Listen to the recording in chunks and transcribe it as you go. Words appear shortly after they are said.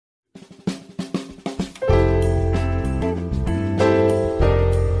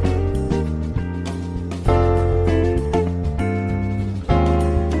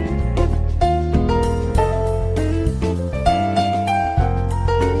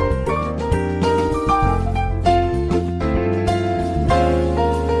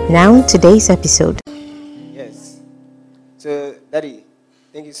Now, today's episode. Yes. So, Daddy,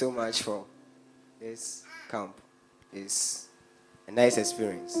 thank you so much for this camp. It's a nice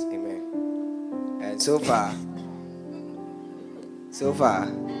experience. Amen. And so far,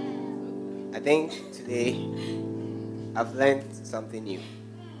 I think today I've learned something new.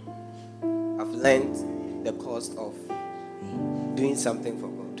 I've learned the cost of doing something for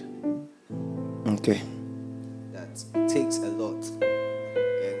God. Okay. That it takes a lot.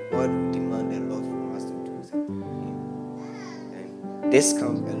 And God will demand a lot from us to do something for Him. And this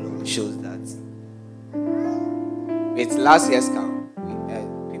camp alone shows that. With last year's camp,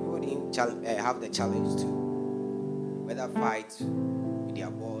 people didn't have the challenge to whether fight with their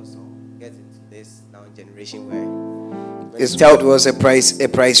boss or get into this now generation where It was a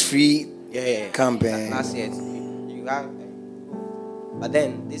price free camp. Last year you have, but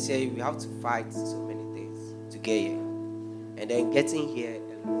then this year you have to fight so many things to get here, and then getting here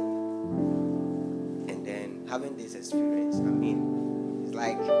alone, and then having this experience. I mean, it's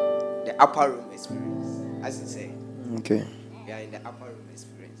like the upper room experience, as you say. Okay. We are in the upper room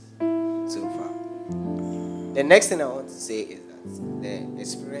experience so far. The next thing I want to say is that the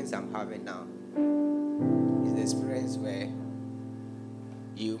experience I'm having now is the experience where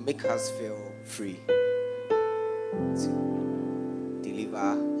you make us feel free to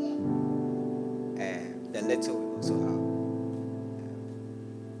deliver the little we also have.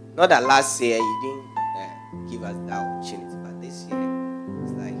 Not that last year you didn't give us that opportunity, but this year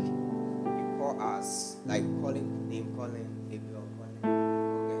it's like you call us, like calling maybe or calling.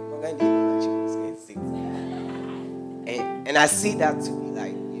 Morgan didn't know that she was going to sing. And I see that to be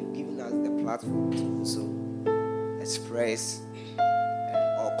like you're giving us the platform to also express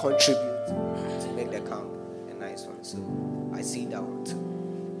or contribute to make the camp a nice one. So I see that one too.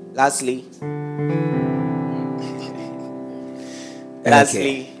 Lastly,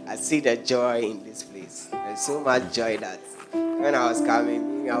 I see the joy in this place. There's so much joy that when I was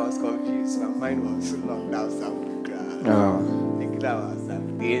coming, I was confused. My mind was so locked down somewhere. Thinking about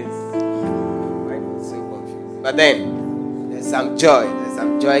some things. My mind was so confused. But then there's some joy. There's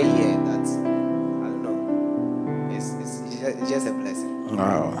some joy here that I don't know. It's just a blessing.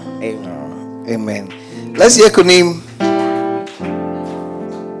 Wow. Amen. Wow. Amen. Let's hear Kunim.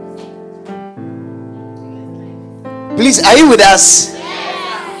 Please, are you with us?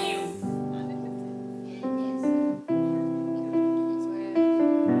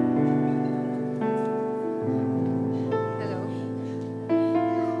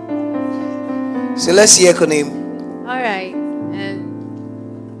 So let's hear Kunim. All right.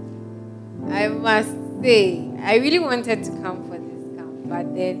 I must say, I really wanted to come for this camp,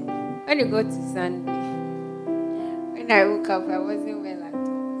 but then when you go to Sunday, when I woke up, I wasn't well at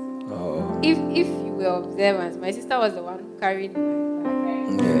all. Oh. If you were observant, my sister was the one who carried my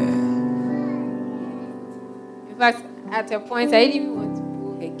bag. Yeah. In fact, at a point, I didn't even want to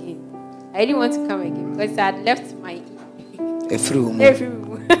go again. I didn't want to come again because I had left my Every room.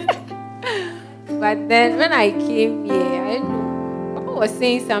 But then when I came here, I didn't know. Papa was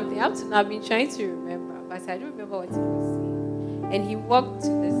saying something. Up to now, I've been trying to remember, but I don't remember what he was saying. And he walked to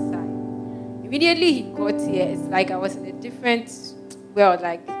the side. Immediately he got here, it's like I was in a different world.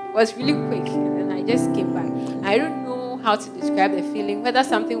 Like it was really quick, and then I just came back. I don't know how to describe the feeling, whether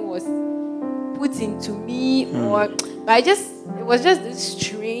something was put into me or, but it was just this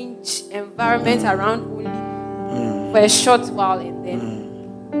strange environment around only for a short while, and then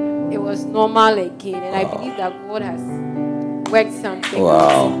it was normal again, and I believe that God has worked something.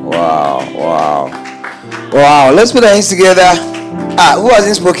 Wow. Let's put our hands together. Who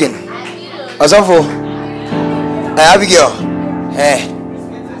hasn't spoken? Osofo. Abigail.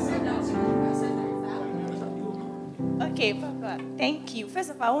 Okay, Papa. Thank you. First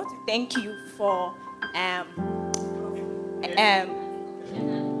of all, I want to thank you for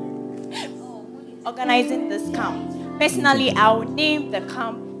organizing this camp. Personally, I would name the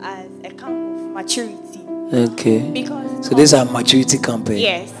camp as a camp of maturity. Okay. Because so these are maturity campaign.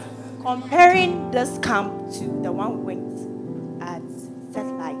 Yes. Comparing this camp to the one we went at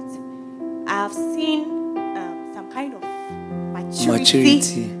Satellite, I have seen some kind of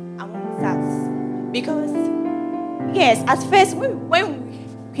maturity among us. Because yes, at first when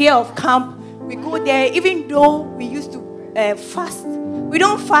we hear of camp, we go there. Even though we used to fast, we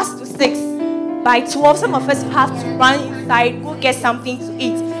don't fast to 6. By 12, some of us have to run inside, go get something to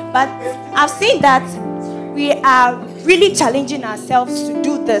eat. But I've seen that we are really challenging ourselves to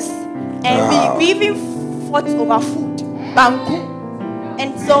do this. And we even fought over food, banku.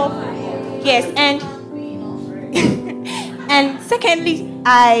 And so, yes, and and secondly,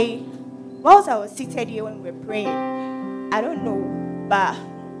 whilst I was seated here when we were praying, I don't know, but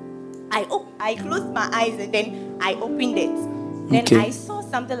I closed my eyes and then I opened it. Then Okay. I saw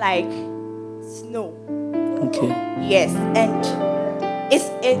something like snow. Okay. Yes, and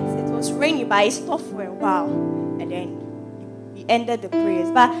it was raining, but it stopped for a while, and then we ended the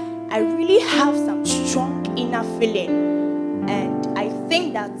prayers. But I really have some strong inner feeling, and I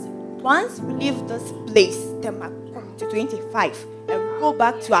think that once we leave this place, then to 25, and we go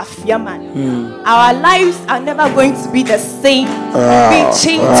back to Afiaman, our lives are never going to be the same. We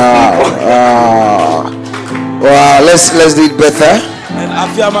change people. Wow, let's do it better. And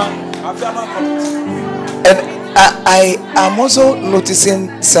Afiama. And I am also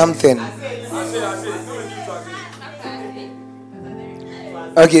noticing something.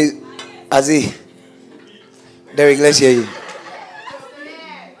 Okay, Azi. Derek, let's hear you.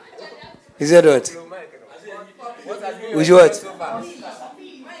 He said what? Which what?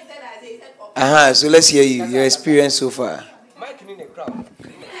 So let's hear you. Your experience so far.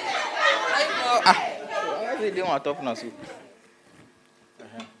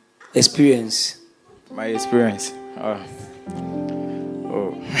 Experience. My experience. Oh.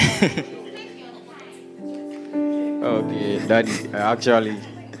 Okay, Daddy. Actually,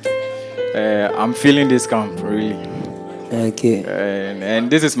 I'm feeling this camp really. Okay. And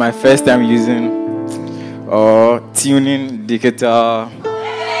this is my first time using or tuning digital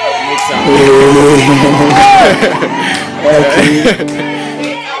mixer.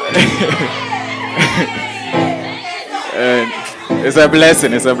 And it's a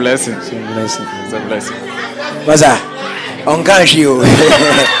blessing. It's a blessing. It's a blessing. It's a blessing. Masa, on can't you?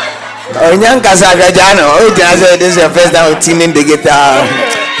 Onyankasa Gajano. Oh, this is your first time tuning the guitar.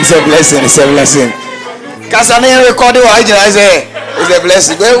 It's a blessing. It's a blessing. Kasane recording what I say. It's a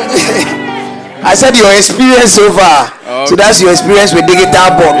blessing. I said your experience so far. Okay. So that's your experience with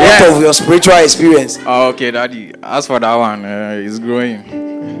digital board. Yes. What of your spiritual experience? Okay, Daddy. As for that one, it's growing.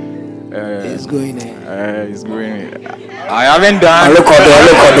 It's going there. It's growing. I haven't done. Look.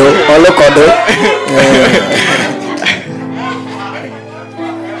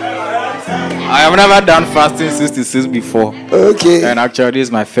 I have never done fasting 66 before. Okay. And actually, this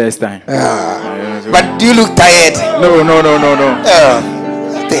is my first time. But do you look tired? No.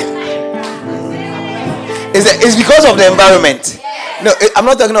 It's because of the environment. No, I'm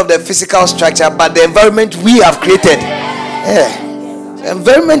not talking of the physical structure, but the environment we have created. Yeah. The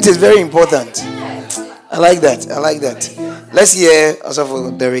environment is very important. I like that. Let's hear also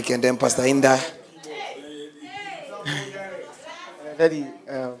for Derek and then Pastor Inda. Daddy,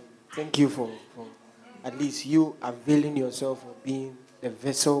 thank you for at least you availing yourself of being the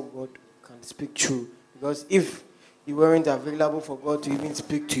vessel God can speak through. Because if you weren't available for God to even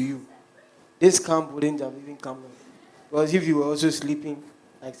speak to you, this camp wouldn't have even come. Because if you were also sleeping,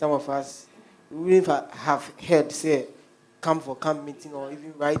 like some of us, we wouldn't have heard, say, come for camp meeting or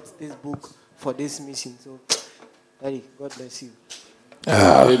even write this book for this mission. So, Daddy, God bless you.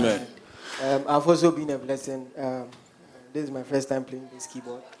 Amen. I've also been a blessing. This is my first time playing this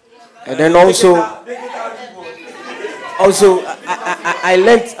keyboard. And then also I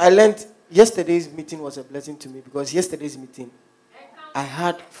learned yesterday's meeting was a blessing to me because yesterday's meeting I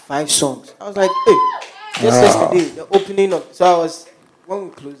had 5 songs. I was like, hey, yesterday, the opening of, so when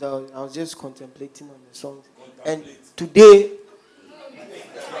we closed out, I was just contemplating on the songs. And today,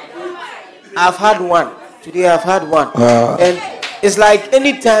 I've had one. And it's like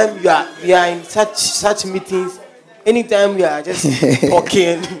anytime we are in such meetings, anytime we are just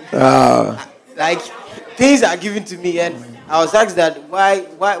talking, like things are given to me, and I was asked that why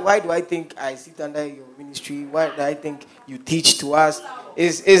do I think I sit under your ministry? Why do I think you teach to us?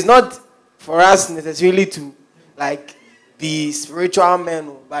 It's not for us necessarily to like be spiritual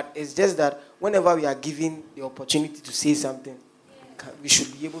men, but it's just that whenever we are given the opportunity to say something, we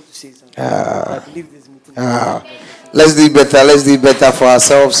should be able to say something. I believe this meeting. Let's do it better for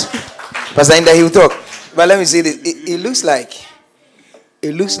ourselves. Pastor Inda, he will talk. But let me say this. It looks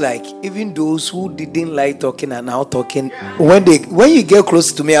like even those who didn't like talking are now talking. When you get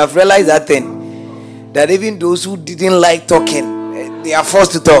close to me, I've realized that thing. That even those who didn't like talking, they are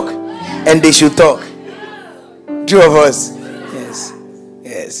forced to talk. And they should talk. 2 of us.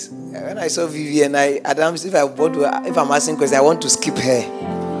 Yes. When I saw Vivian, if I'm asking questions, I want to skip her.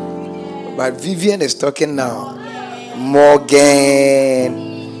 But Vivian is talking now. Morgan,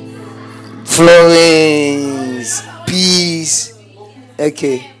 Florence, Peace.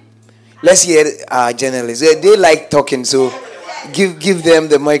 Okay. Let's hear our journalists. They like talking, so give them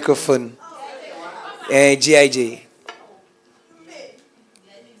the microphone. GIJ.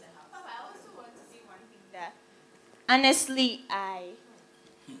 Honestly,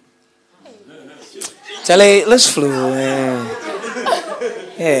 Charlie, let's flow.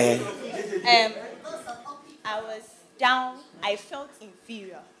 Yeah. I was down. I felt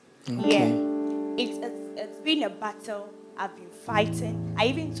inferior. Okay. Yeah. It's been a battle I've been fighting. I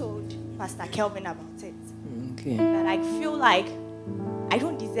even told Pastor Kelvin about it. Okay. That I feel like I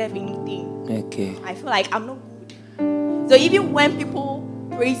don't deserve anything. Okay. I feel like I'm not good. So even when people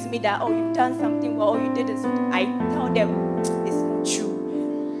praise me that, oh, you've done something well, or you did this, I tell them it's not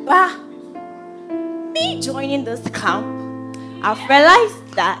true. But me joining this camp, I've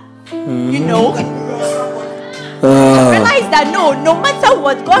realized that, I realized that no matter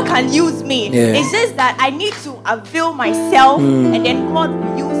what, God can use me. Yeah. It's just that I need to avail myself, and then God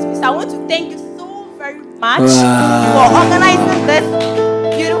will use me. So I want to thank you so very much for organizing this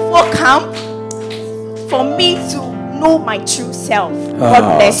beautiful camp for me to know my true self.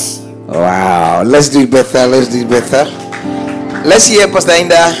 God bless you. Wow. Let's do it better. Let's hear Pastor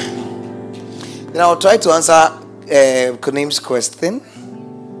Inda. Then I'll try to answer Kunim's question,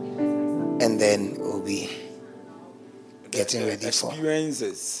 and then we'll be getting ready for. Experience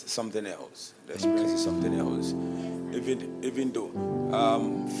is something else. The experience is something else. Even though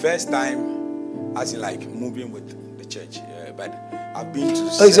first time, as in like moving with the church, but I've been to.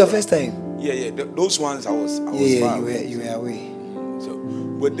 Oh, it's your first time? Yeah. Those ones I was far away. You were away. So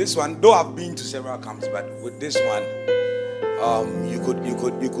with this one, though I've been to several camps, but with this one, you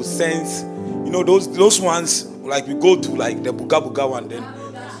could sense, those ones, like we go to like the Buga one, then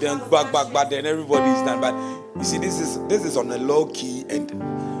back, then everybody's done. But you see, this is on a low key, and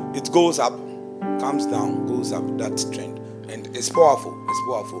it goes up, comes down, goes up. That trend, and it's powerful.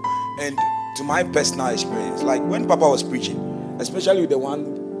 And to my personal experience, like when Papa was preaching, especially the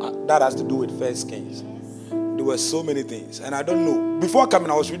one that has to do with First Kings, there were so many things, and I don't know. Before coming,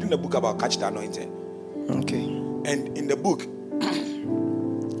 I was reading the book about Catch the Anointing. Okay. And in the book,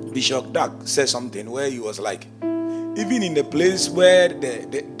 Bishop Doug said something where he was like, even in the place where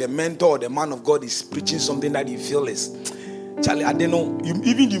the mentor or the man of God is preaching something that you feel is, Charlie, I don't know,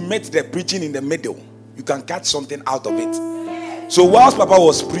 you met the preaching in the middle, you can catch something out of it. So whilst Papa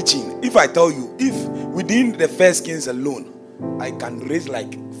was preaching, if I tell you, if within the First Kings alone, I can raise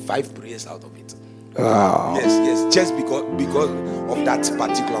like 5 prayers out of it. Wow. Yes, just because of that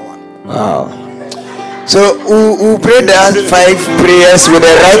particular one. Wow. So who prayed that 5 prayers with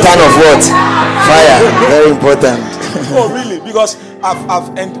the right hand of what? Fire. Very important. Oh, really? Because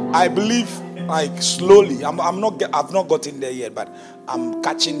I believe, like, slowly. I've not gotten there yet, but I'm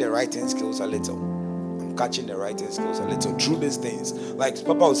catching the writing skills a little. Through these things. Like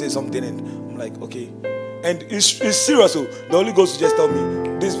Papa will say something, and I'm like, okay. And it's serious. So the Holy Ghost will just tell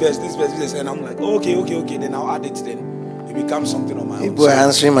me this verse, and I'm like, okay. Then I'll add it. Then it becomes something on my own. People are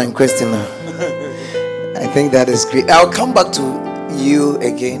answering my question now. I think that is great. I'll come back to you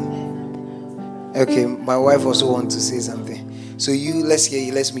again. Okay, my wife also wants to say something. So let's hear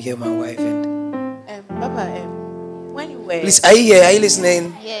you. Let me hear my wife. Papa, when you were... Please, are you here? Are you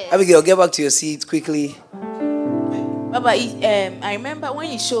listening? Yes. Abigail, get back to your seat quickly. Papa, I remember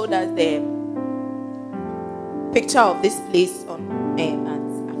when you showed us the picture of this place on at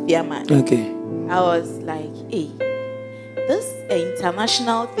Afiaman. Okay. I was like, hey, this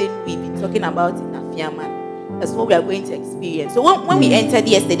international thing we've been talking about in Afiaman, that's what we are going to experience. So when we entered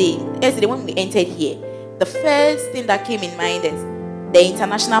yesterday when we entered here, the first thing that came in mind is the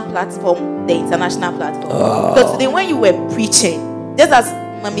international platform. So today when you were preaching, just as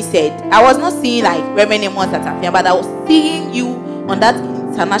Mommy said, I was not seeing like Reverend Amos at Afiaman, but I was seeing you on that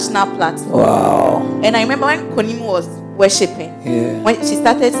international platform. Wow. And I remember when Konim was worshiping, when she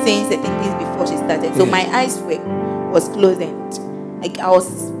started saying certain things before she started, so my eyes was closed, and like I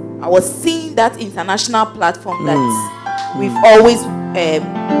was seeing that international platform that we've always been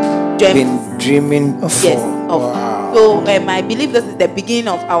dreaming of. Yes. Wow. So I believe this is the beginning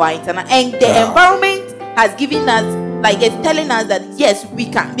of our international, and the environment has given us, like, it's telling us that yes, we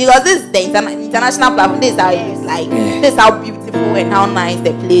can, because this is the international platform. This is how it is, like this is how beautiful and how nice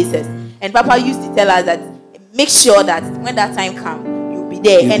the place is. And Papa used to tell us that make sure that when that time comes, you'll be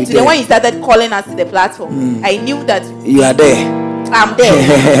there. And today when he started calling us to the platform, I knew that you are there. I'm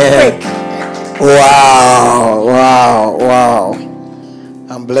there. Wow.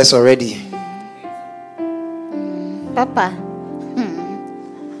 I'm blessed already. Papa,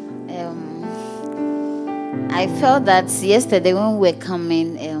 I felt that yesterday when we were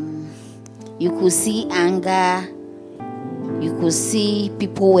coming, you could see anger, you could see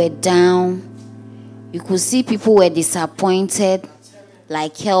people were down, you could see people were disappointed,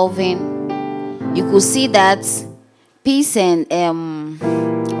 like Kelvin. You could see that Peace and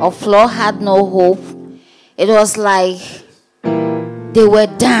Oflo had no hope. It was like they were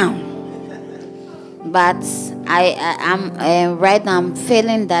down. But I'm right now I'm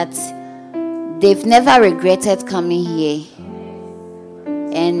feeling that they've never regretted coming here.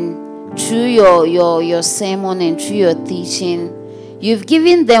 And through your sermon and through your teaching, you've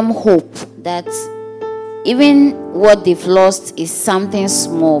given them hope that even what they've lost is something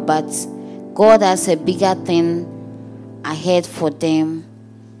small, but God has a bigger thing ahead for them.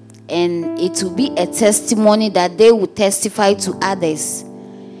 And it will be a testimony that they will testify to others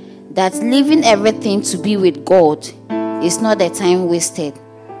that leaving everything to be with God is not a time wasted,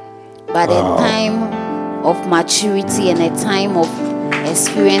 but a time of maturity and a time of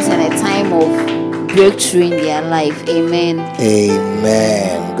experience and a time of breakthrough in their life. Amen.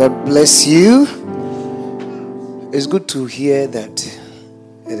 Amen. God bless you. It's good to hear that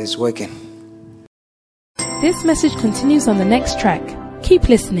it is working. This message continues on the next track. Keep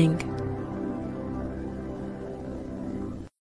listening.